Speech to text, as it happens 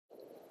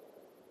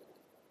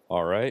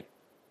All right,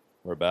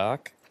 we're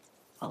back.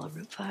 Follow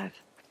Route 5.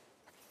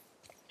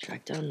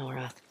 Track down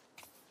Norah.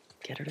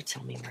 Get her to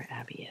tell me where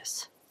Abby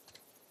is.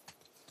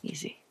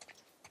 Easy.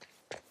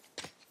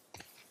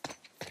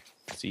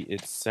 See,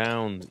 it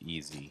sounds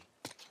easy.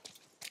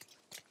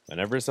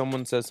 Whenever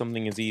someone says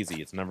something is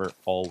easy, it's never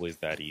always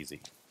that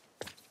easy.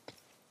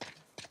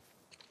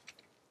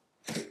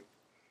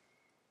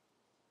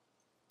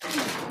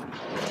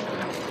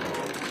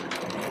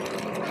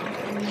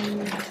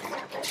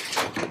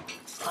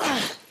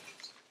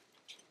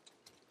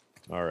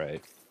 All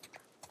right,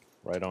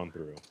 right on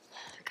through.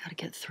 Gotta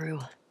get through.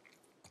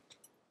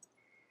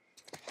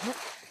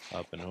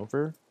 Up and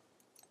over.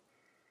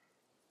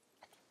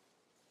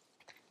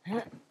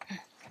 I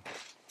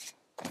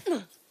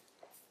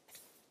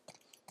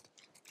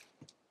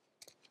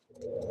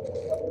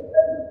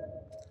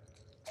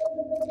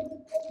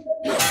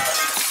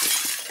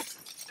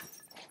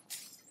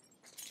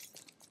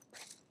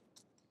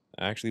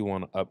actually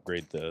want to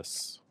upgrade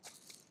this.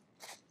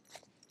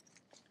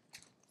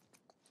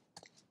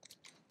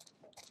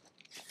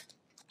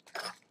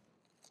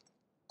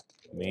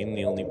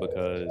 Mainly only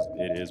because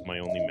it is my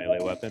only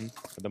melee weapon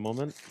at the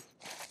moment.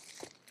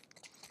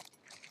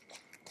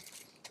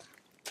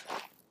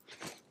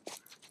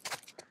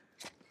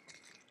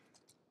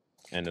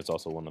 And it's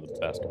also one of the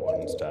best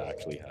ones to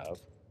actually have.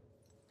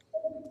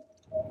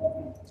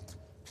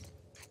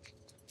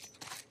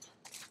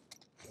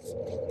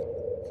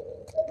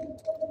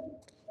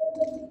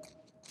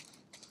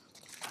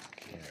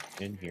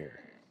 In here.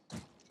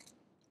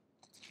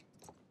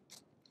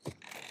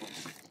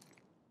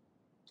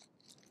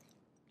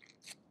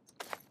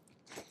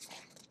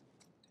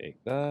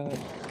 Take that.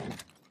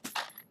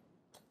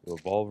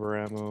 Revolver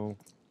ammo.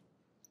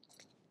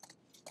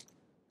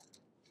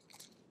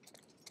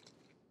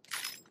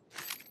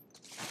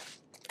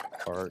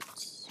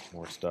 Parts.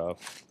 More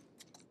stuff.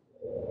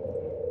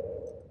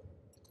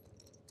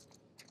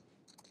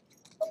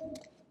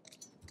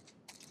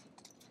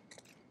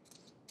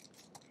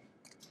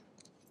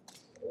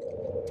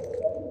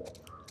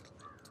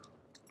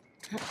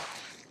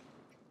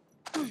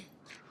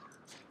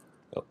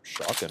 Oh,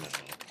 shotgun ammo.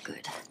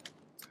 Good.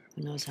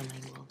 Who knows how many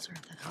wolves are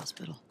at that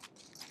hospital?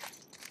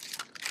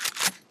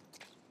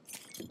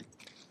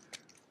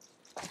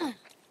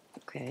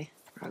 Okay,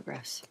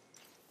 progress.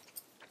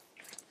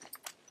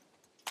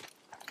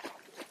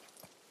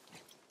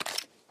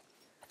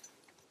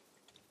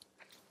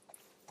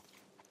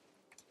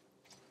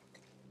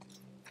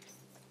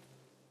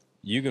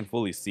 You can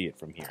fully see it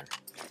from here.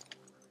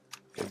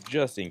 But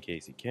just in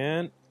case you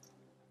can't,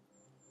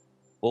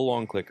 full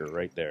on clicker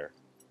right there.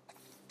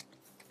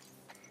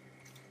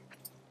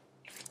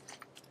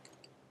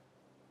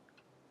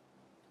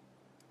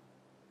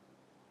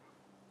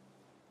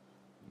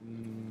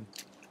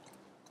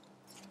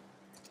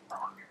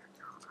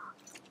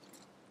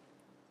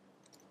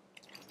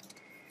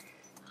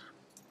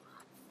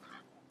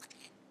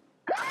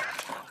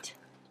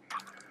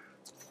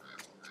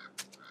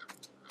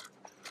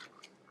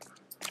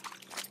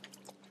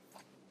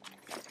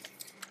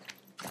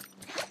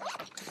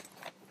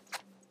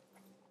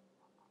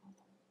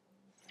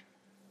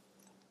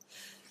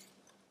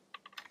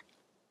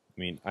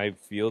 I mean, I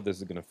feel this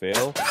is gonna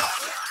fail.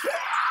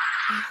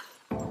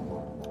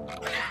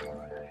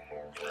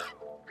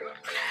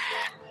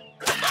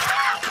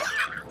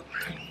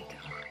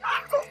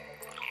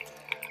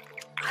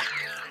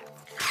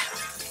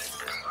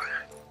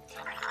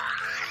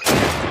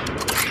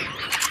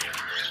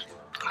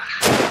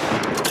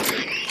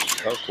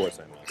 Of course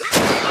I missed.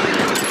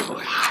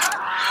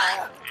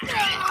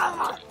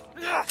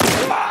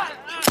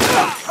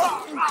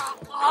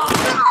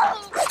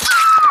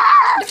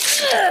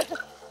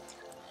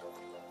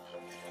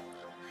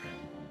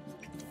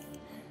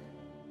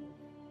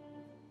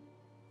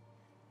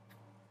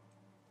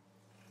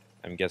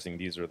 I'm guessing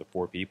these are the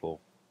 4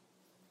 people.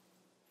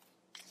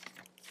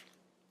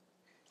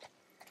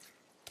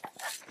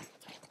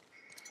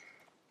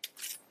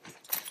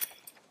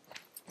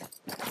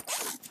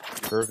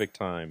 Perfect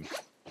time.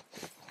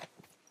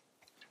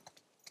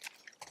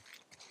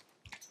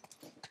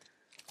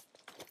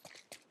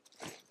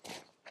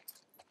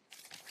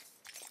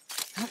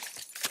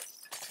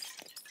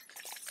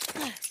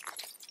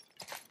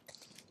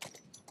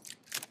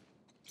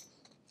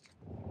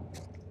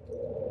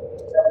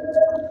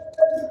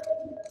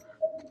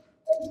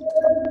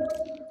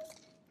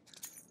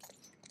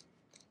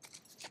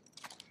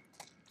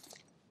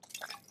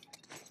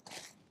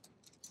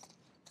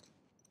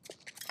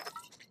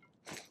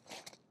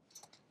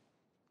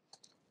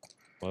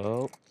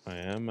 Well, I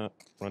am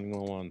running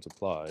low on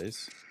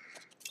supplies.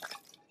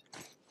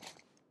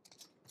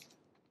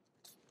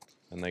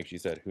 And like she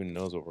said, who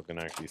knows what we're going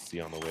to actually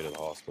see on the way to the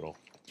hospital.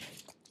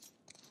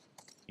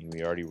 I mean,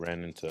 we already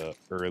ran into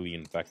early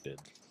infected.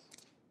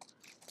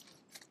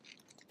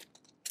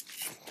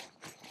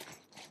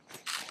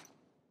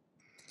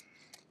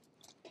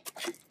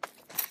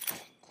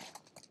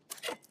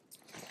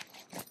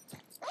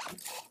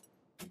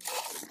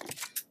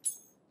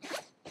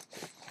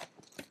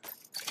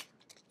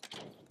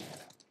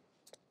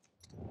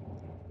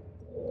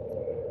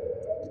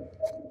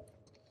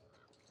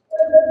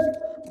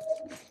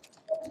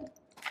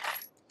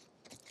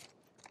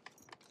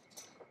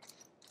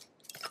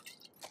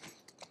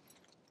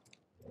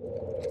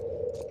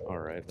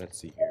 Alright, let's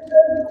see here.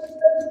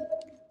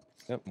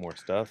 Yep, more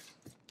stuff.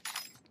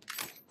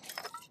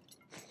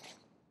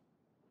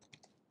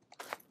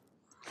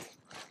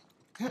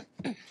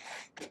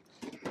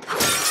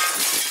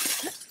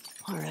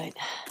 Alright.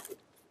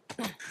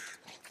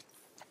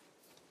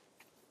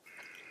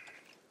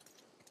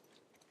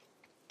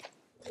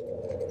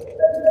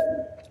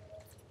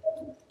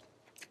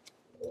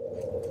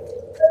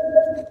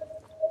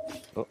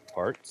 Oh,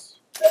 parts.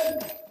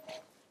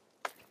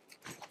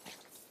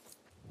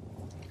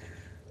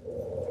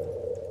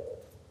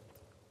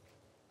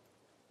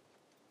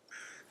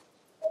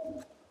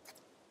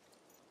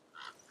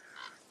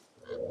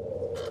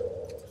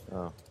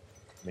 Oh,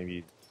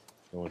 maybe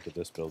go into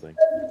this building.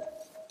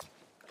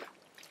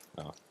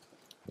 Oh,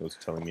 it was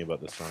telling me about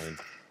the sign.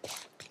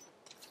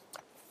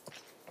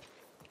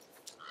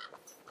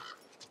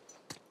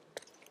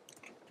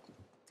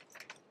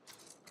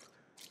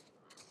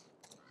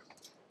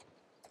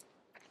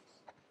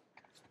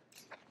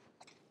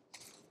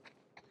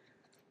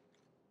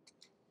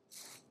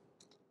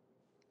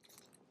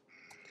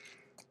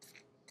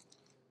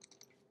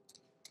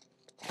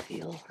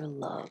 Feel her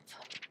love.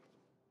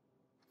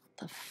 What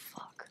the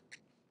fuck?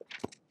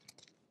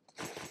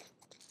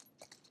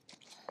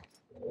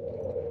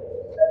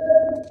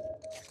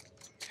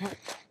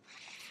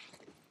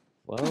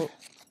 Well,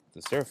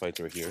 the Seraphites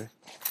were here.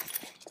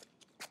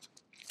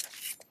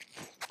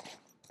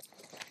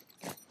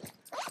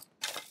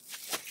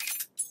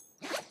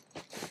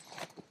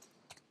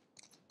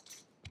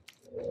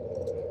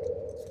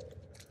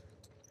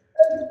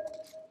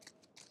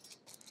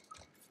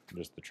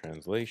 Just the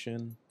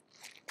translation.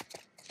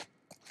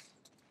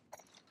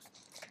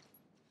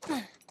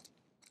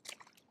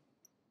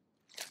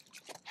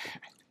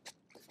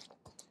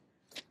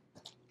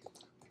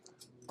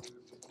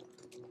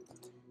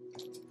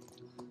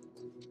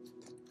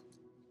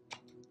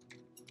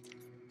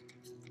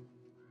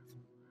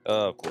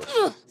 Of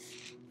course.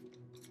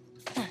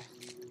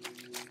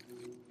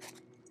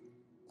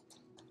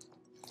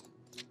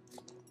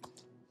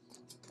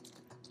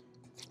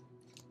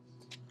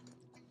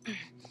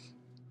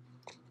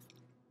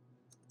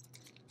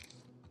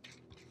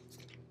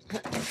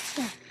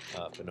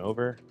 Up and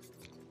over.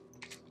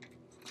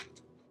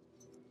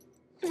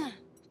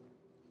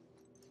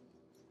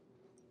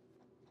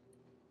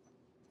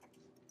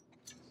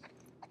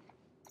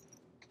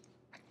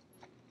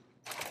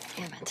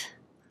 Damn it.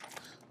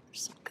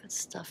 There's some good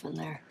stuff in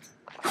there.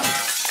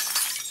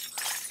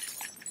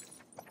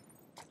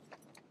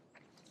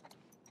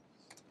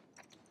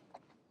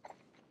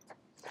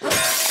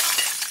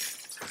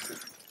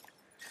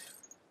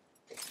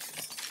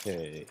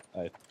 Okay,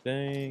 I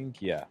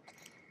think, yeah.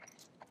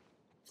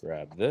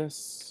 Grab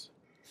this.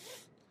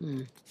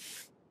 Hmm.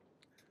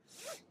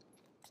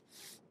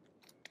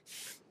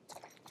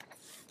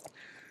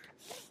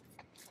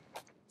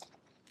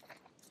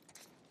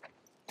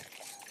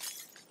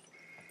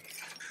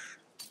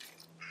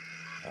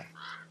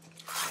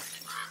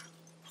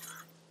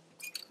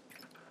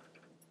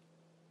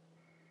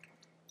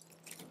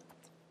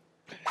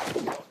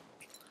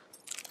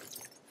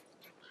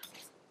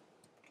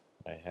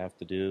 I have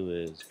to do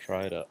is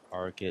try to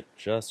arc it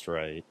just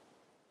right.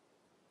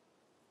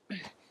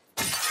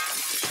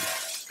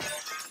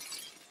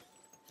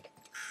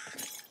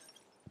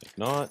 If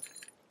not,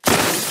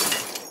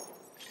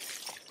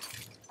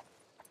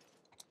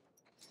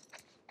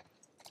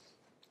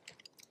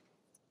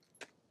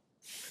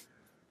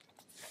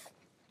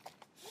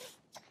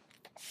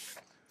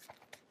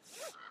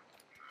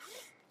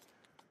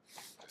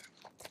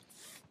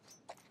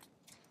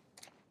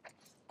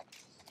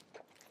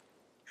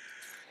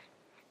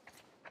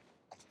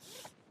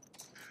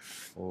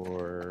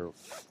 or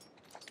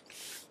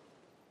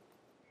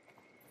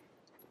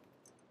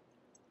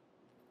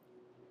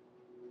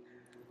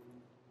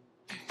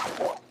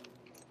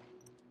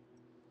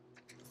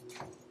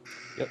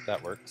yep,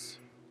 that works.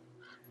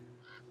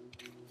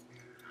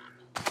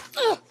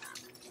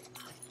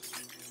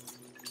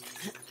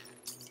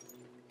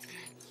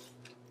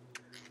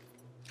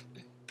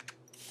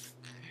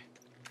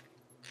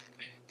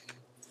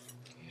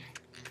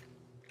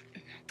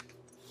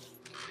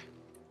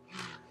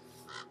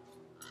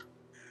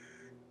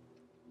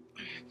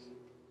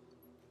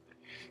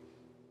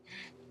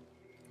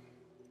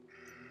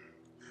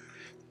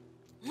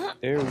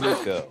 There we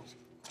go.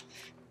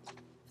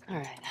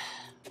 Alright.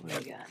 What do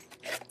we got?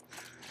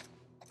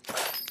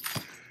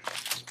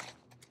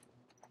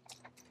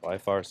 By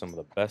far some of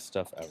the best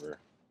stuff ever.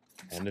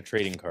 And a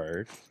trading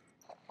card.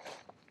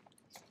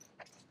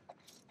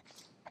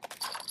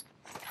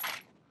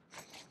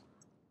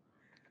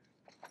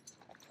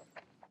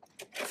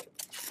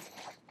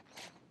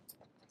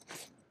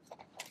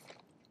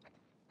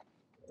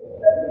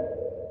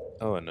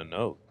 Oh, and a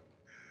note.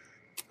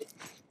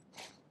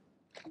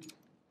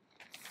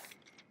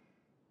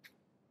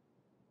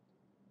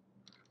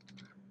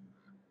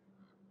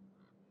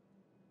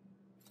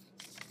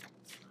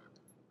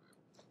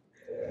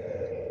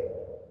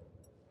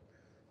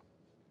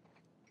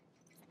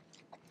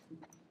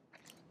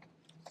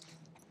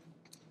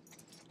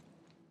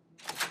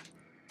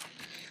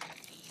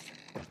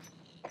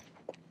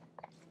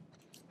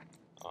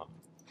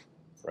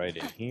 right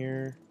in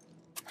here.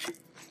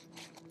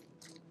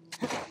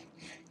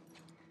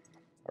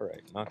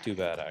 Alright, not too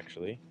bad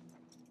actually.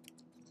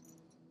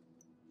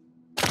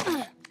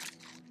 There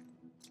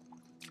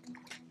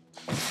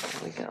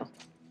we go.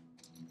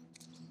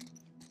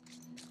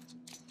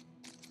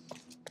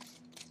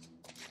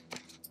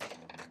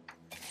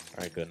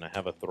 Alright, good, and I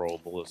have a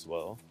throwable as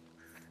well.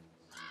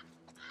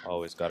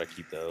 Always gotta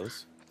keep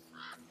those.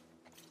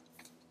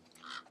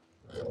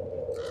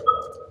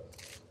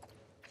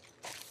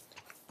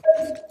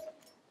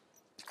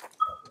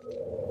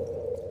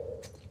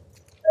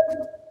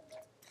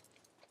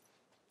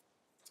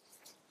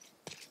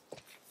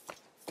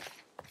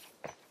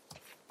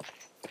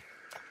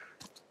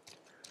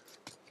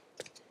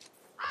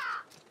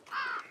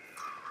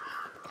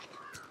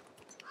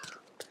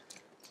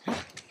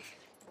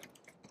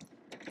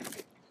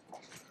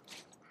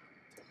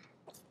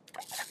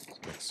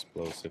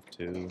 Explosive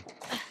too.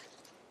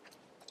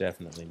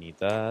 Definitely need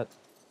that.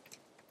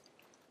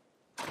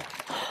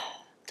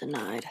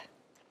 Denied.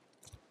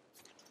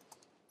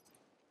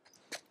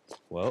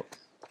 Well,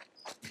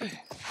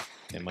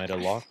 they might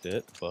have locked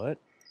it, but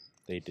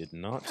they did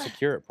not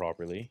secure it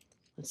properly.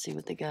 Let's see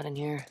what they got in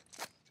here.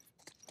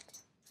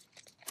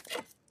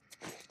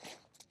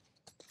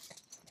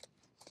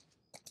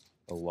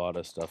 A lot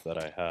of stuff that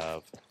I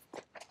have.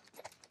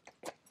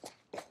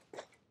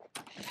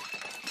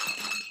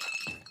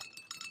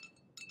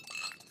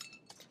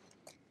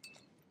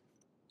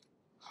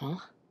 Huh?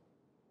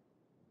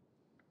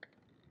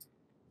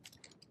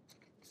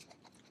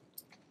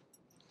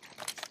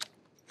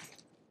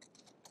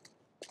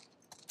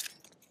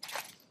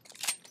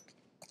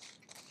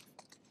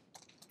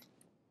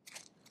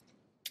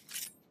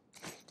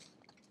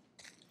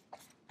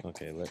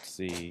 Okay, let's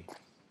see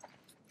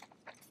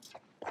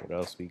what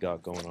else we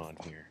got going on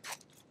here.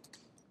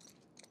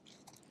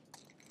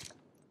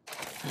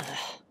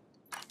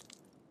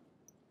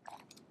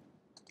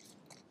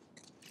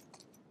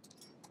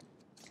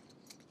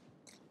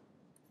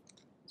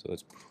 So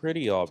it's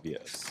pretty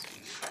obvious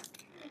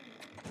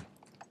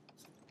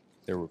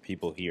there were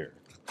people here.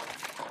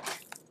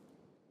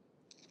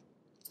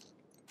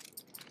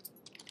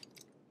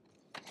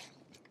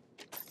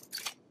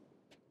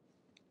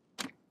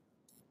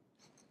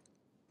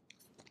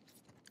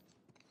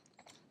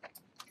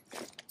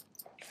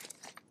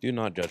 Do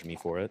not judge me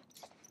for it.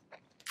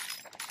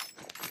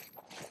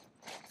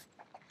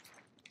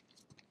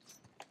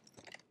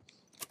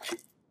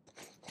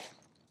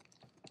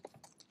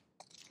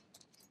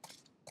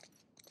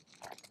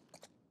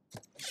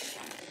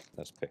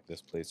 Let's pick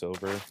this place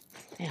over.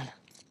 Man,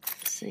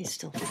 the city's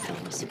still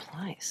filled with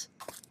supplies.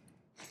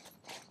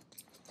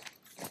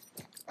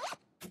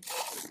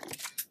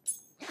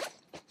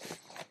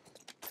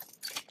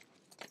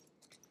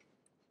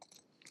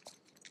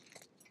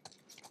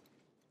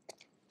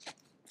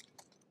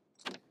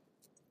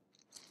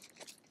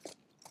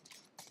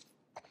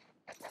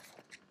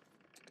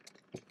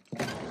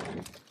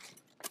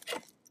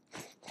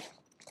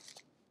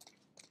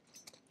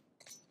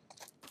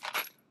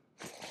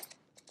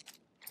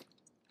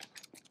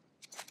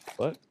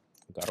 But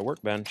we got a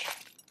workbench.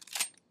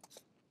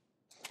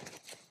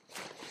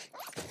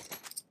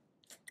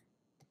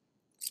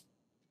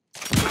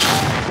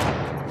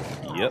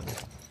 Yep.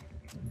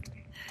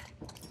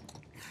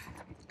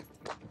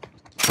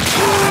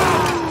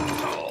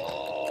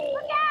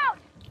 Look out!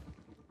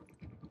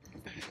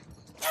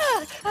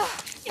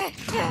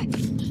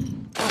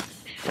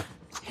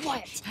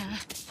 Quiet.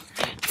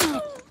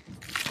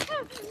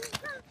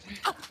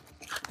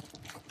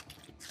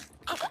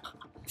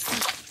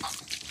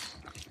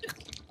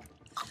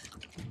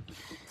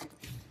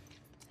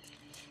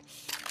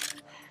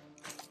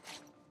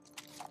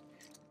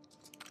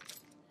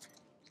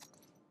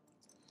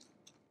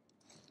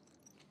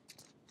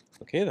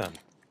 Okay then.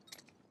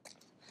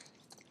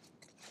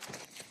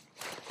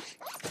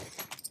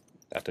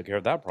 That took care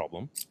of that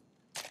problem.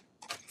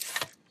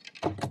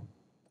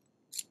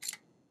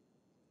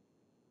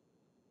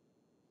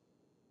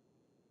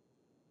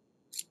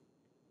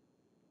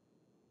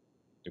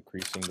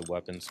 Decreasing the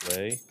weapon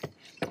sway.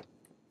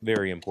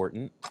 Very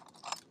important.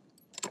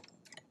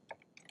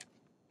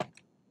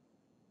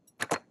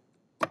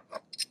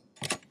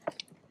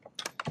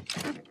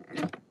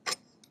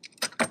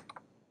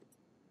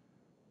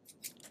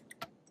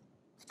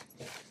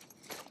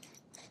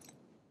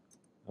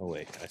 Oh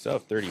wait, I still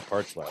have 30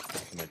 parts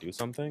left. Can I do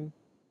something?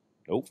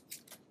 Nope.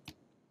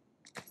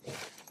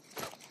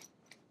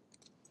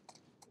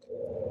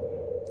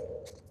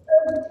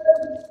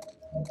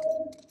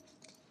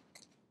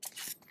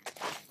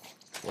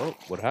 Well,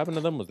 what happened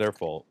to them was their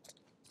fault.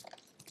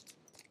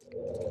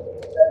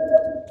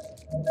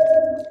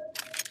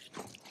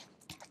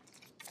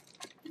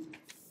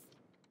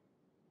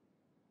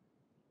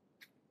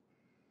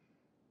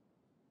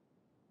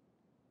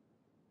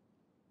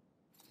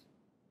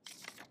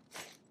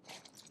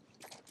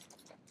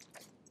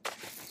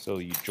 So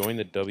you joined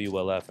the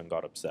WLF and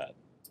got upset.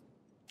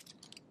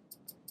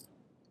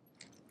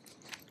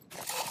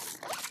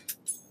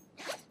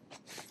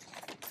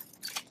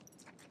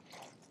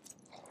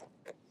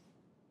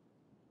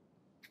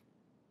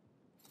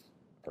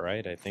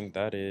 Alright, I think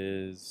that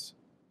is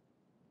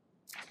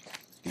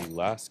the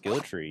last skill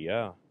tree,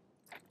 yeah.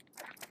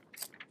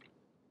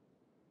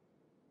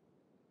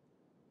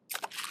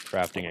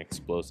 Crafting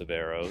explosive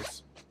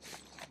arrows.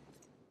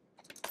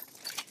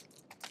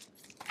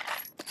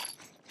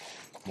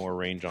 More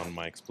range on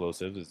my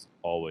explosives is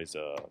always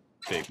a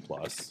big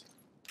plus.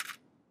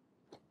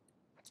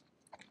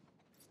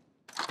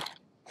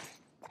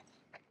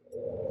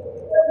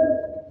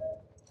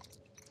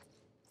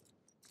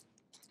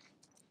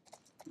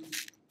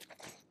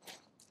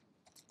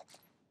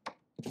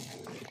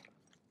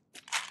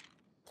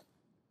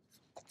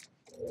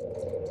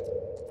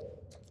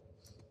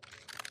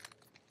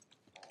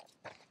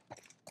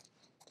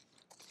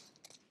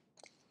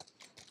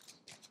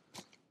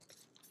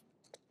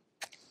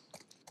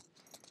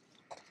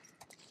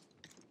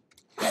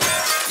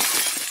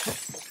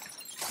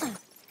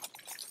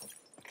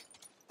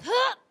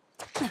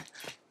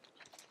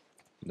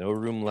 No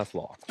room left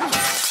locked.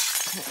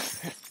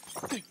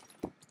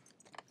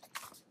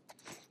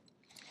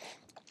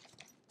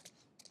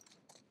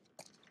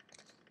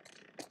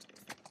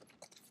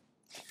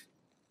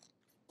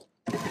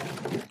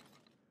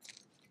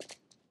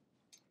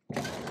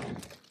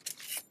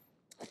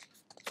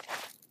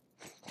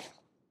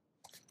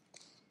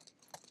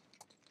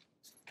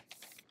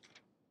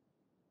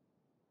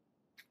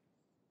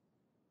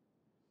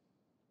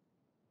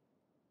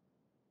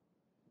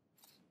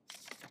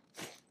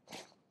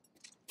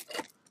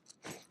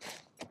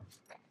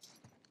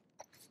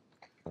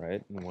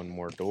 Alright, and one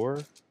more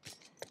door.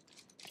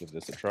 Give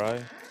this a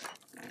try.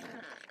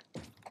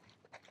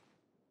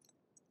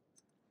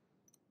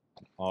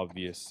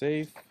 Obvious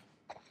safe.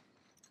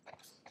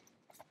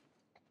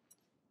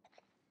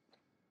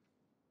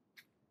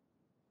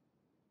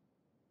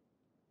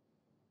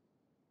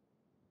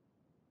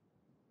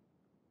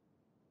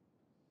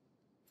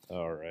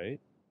 Alright.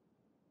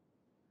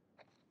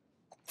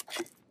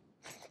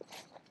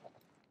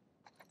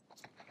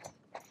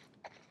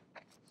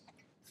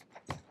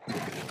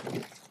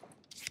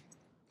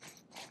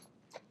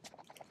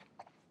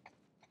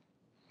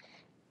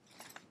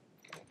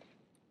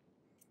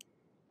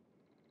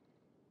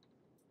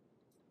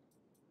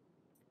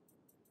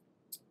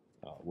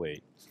 Oh,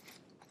 wait.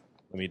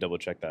 Let me double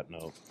check that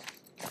note.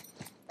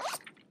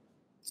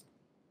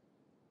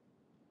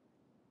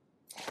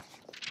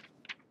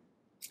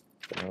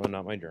 No,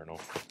 not my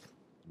journal.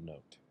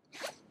 Note.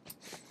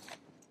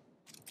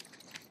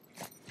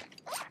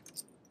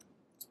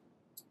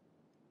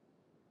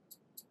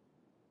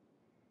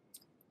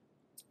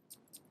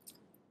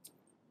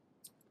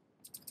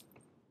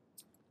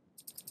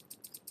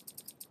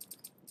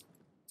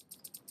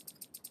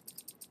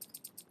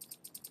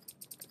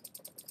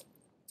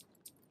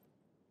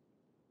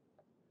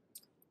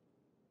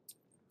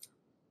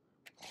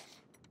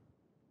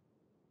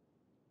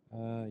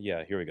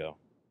 Yeah, here we go.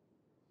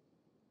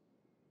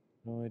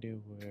 No idea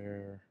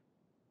where.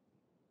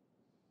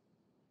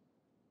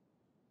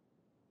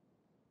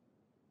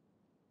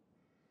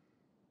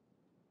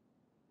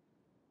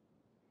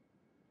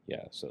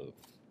 Yeah, so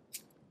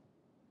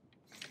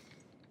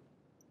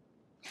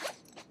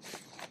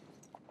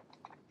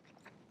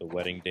the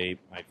wedding date,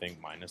 I think,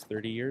 minus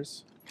 30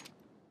 years.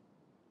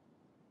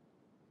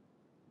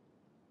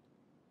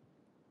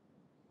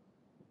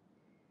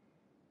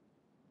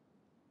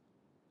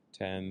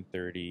 $10,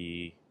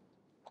 $30,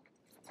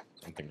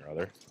 something or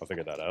other. I'll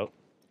figure that out.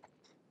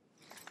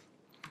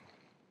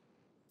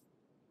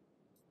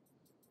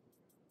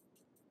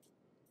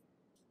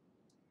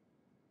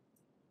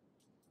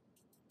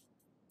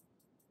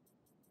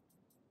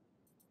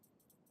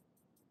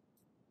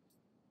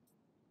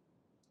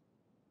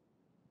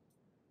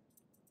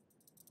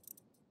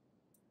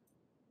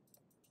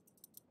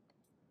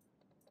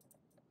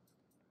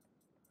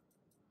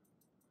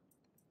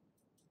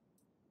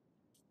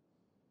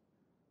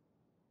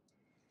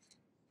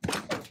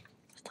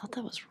 I thought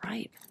that was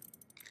right.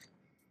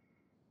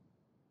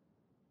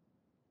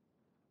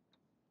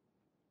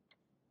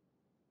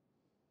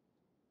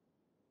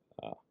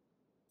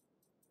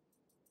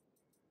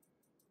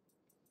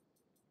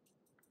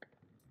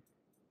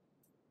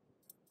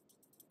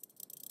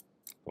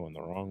 Going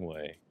the wrong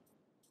way.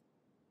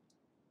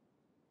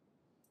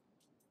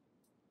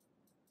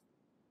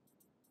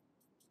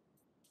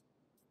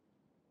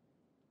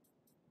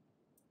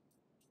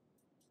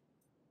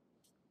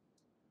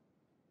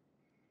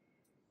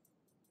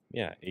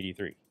 Yeah,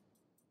 83.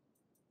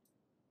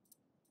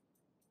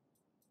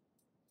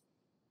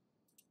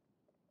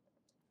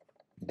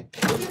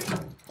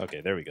 Okay,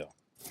 there we go.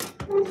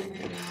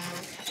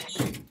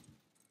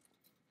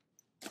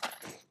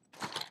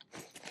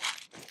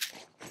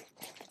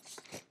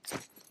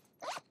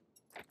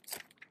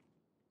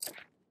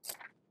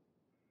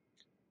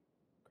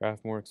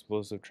 Craft more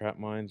explosive trap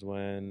mines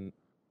when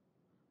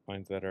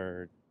mines that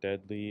are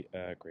deadly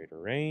at greater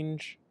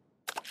range.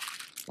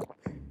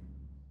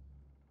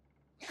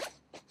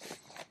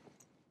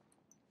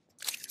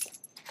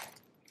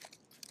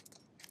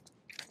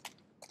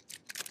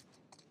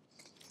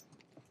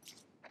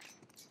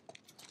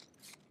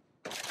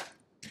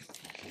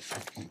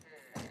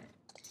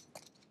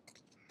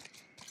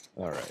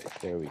 Alright,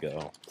 there we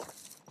go.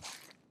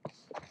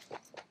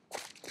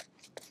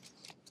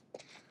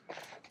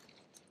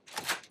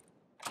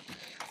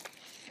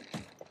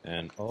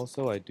 And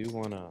also, I do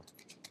want to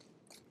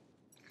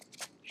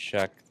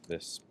check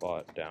this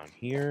spot down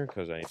here,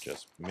 because I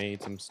just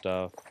made some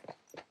stuff.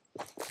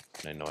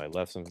 And I know I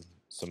left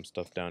some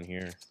stuff down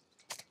here.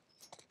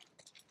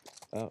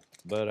 Oh,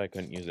 but I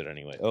couldn't use it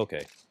anyway.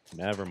 Okay,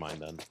 never mind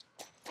then.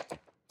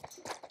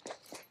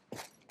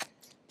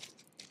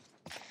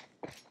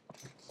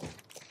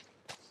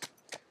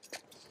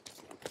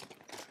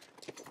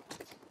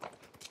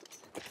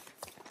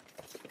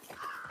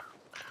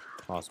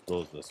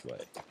 Hospital's this way.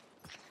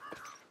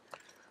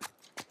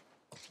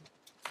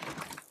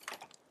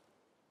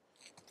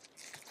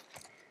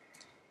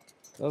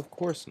 Of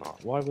course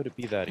not. Why would it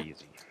be that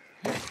easy?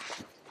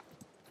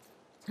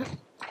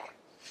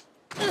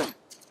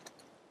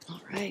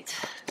 All right.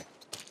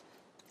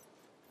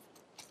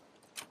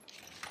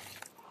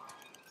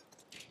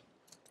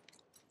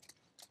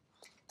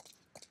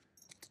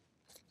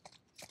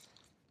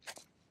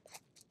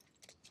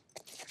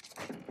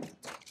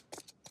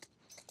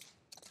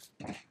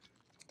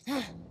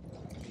 I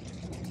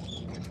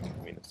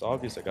mean, it's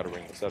obvious I gotta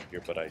bring this up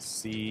here, but I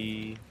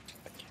see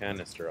a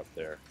canister up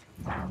there.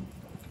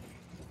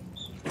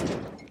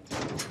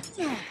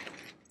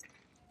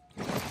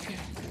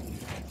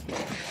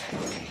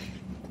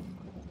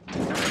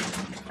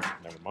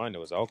 Never mind, it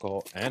was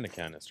alcohol and a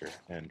canister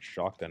and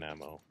shotgun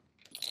ammo.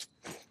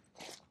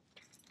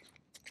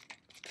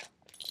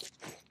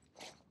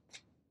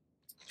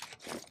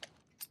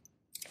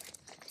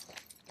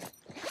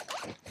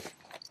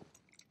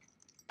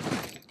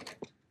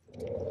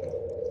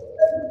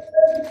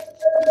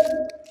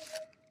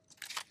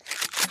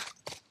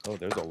 Oh,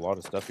 there's a lot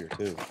of stuff here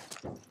too.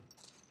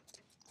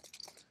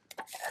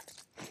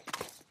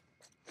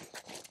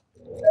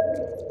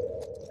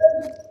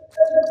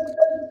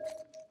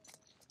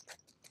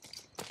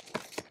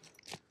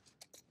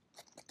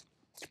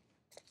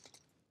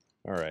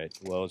 Alright,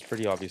 well, it's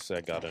pretty obvious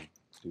I gotta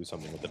do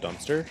something with the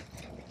dumpster.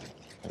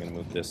 I'm gonna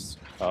move this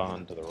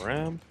onto the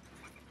ramp.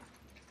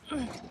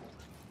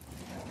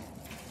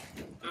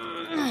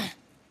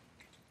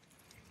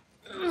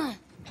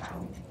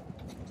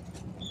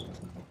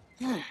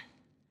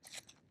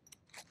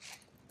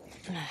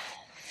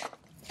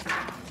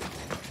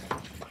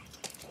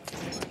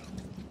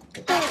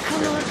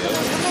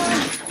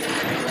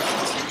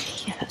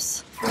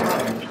 Yes.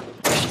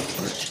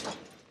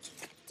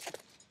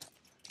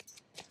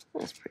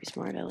 That's pretty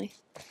smart, Ellie.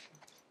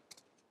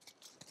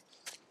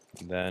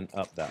 And then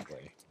up that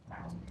way.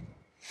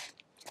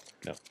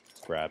 No,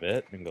 grab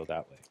it and go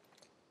that way.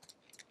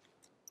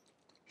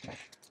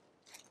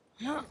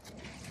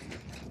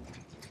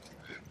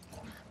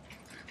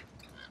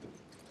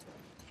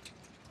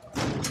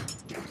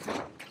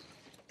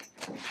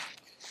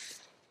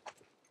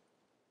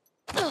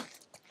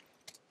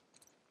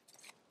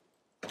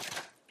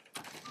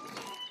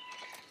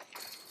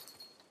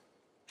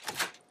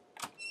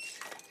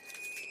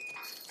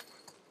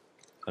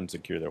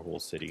 Unsecure their whole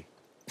city.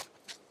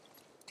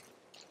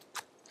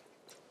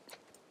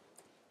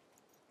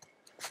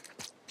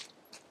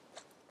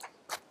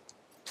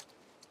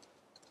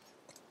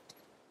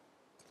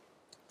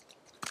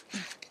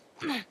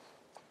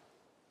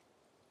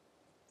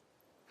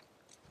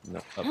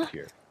 No, up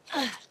here.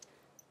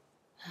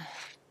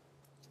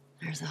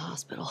 There's the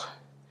hospital.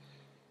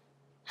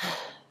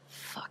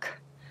 Fuck.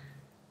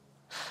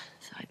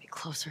 Thought I'd be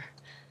closer.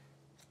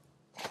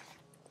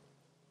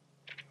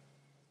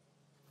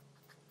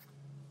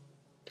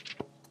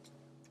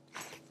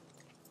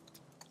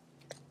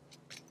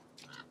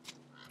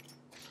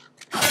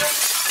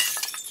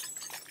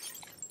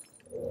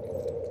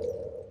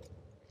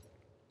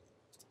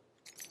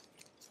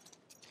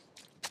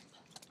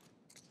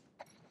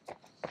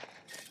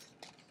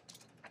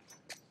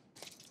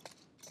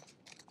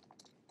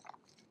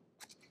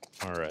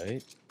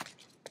 Alright.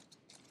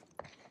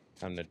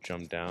 Time to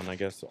jump down, I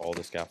guess, all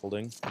the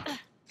scaffolding.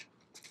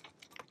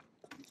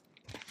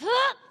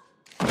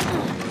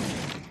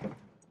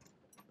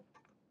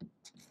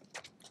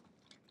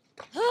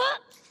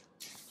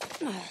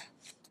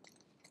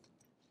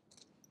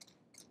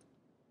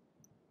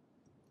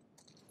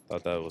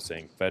 Thought that was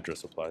saying Fedra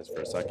supplies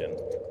for a second.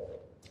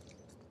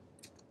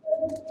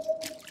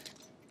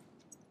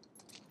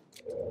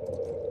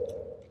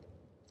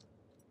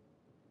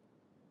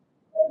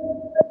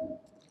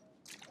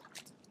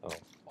 Oh,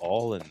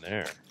 all in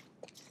there.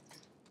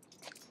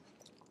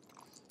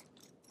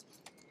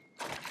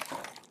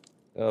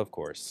 Of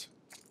course.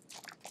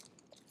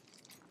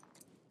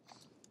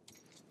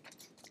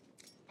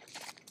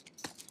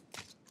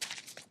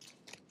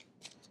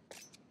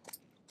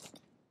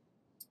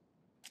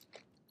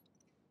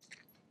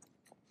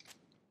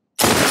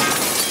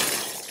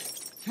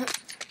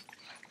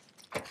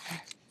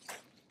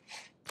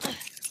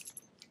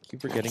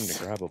 Keep forgetting to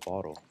grab a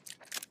bottle.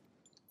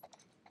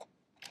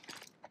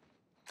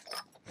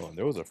 Oh, and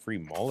there was a free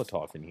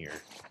Molotov in here.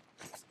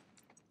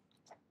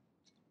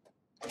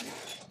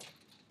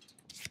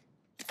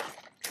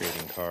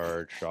 Trading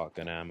card,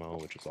 shotgun ammo,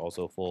 which is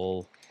also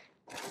full.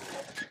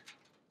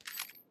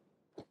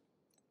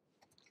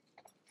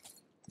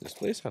 This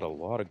place had a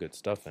lot of good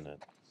stuff in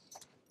it.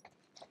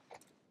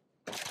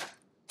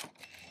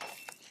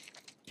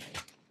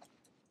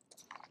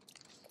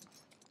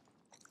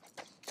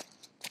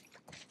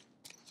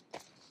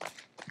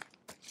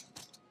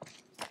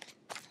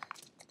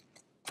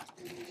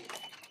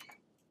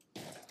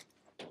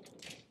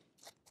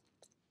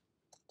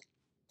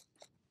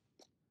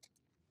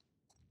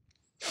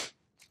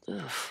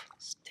 Ugh,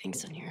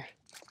 stinks in here.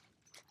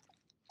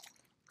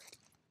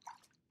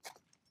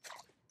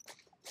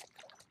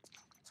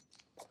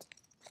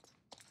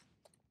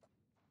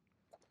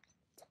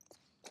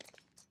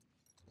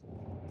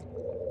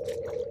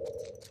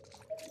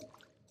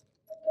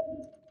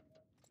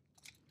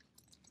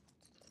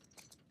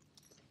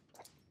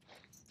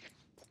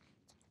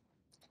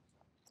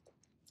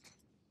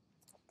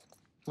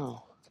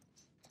 Oh.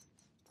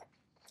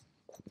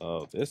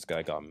 Oh, this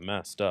guy got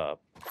messed up.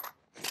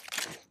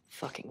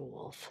 Fucking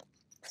wolf.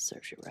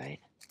 Serves you right.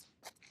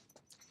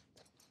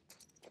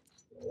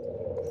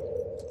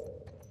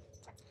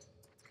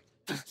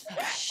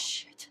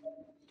 Shit.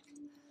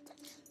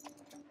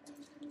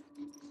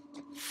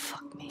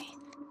 Fuck me.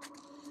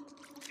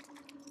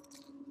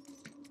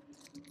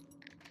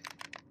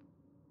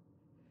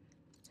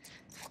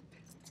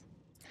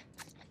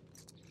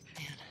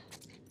 Man,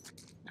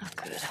 not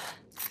good.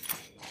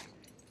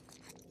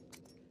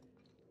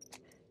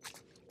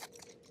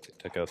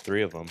 Took out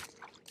 3 of them.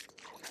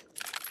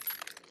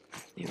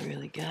 They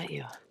really got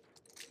you.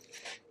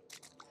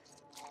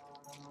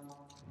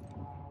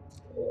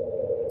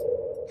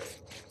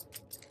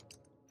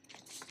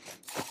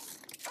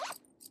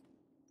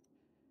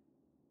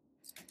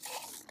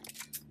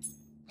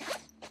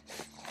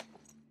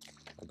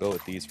 I'll go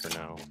with these for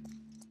now.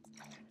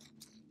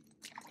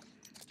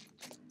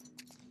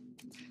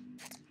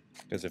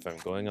 Because if I'm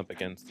going up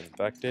against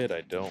infected,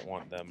 I don't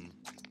want them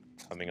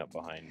coming up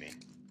behind me.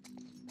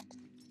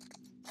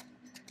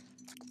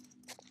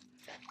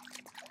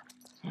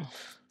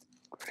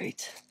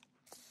 Great.